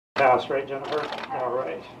pass, right, Jennifer? All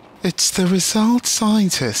right. It's the result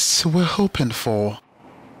scientists were hoping for.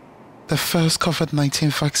 The first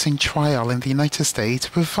COVID-19 vaccine trial in the United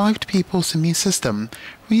States revived people's immune system,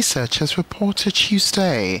 researchers reported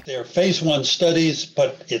Tuesday. They're phase 1 studies,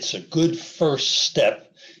 but it's a good first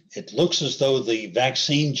step. It looks as though the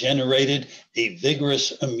vaccine generated a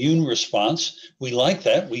vigorous immune response. We like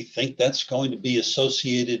that. We think that's going to be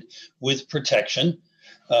associated with protection.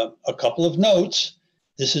 A couple of notes.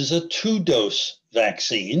 This is a 2-dose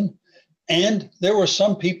vaccine. And there were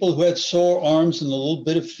some people who had sore arms and a little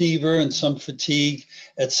bit of fever and some fatigue,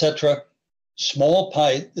 etc. Small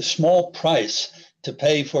price to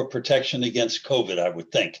pay for protection against COVID, I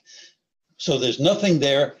would think. So there's nothing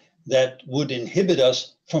there that would inhibit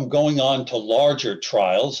us from going on to larger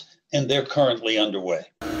trials, and they're currently underway.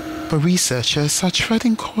 But researchers are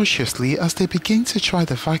treading cautiously as they begin to try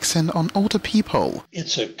the vaccine on older people.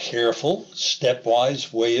 It's a careful,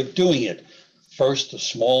 stepwise way of doing it. First, a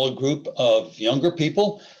smaller group of younger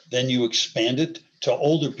people, then you expand it to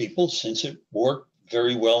older people since it worked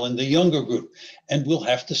very well in the younger group. And we'll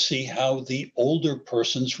have to see how the older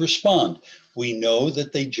persons respond. We know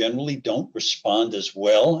that they generally don't respond as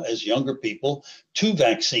well as younger people to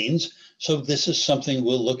vaccines, so this is something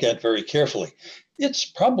we'll look at very carefully. It's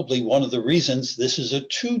probably one of the reasons this is a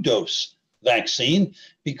 2-dose vaccine,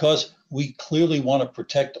 because we clearly want to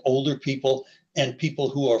protect older people and people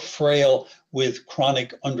who are frail with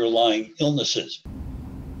chronic underlying illnesses.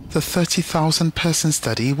 The 30,000-person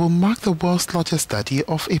study will mark the world's largest study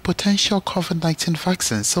of a potential COVID-19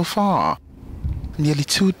 vaccine so far. Nearly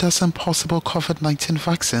 24 possible COVID-19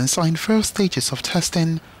 vaccines are in various stages of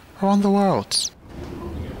testing around the world.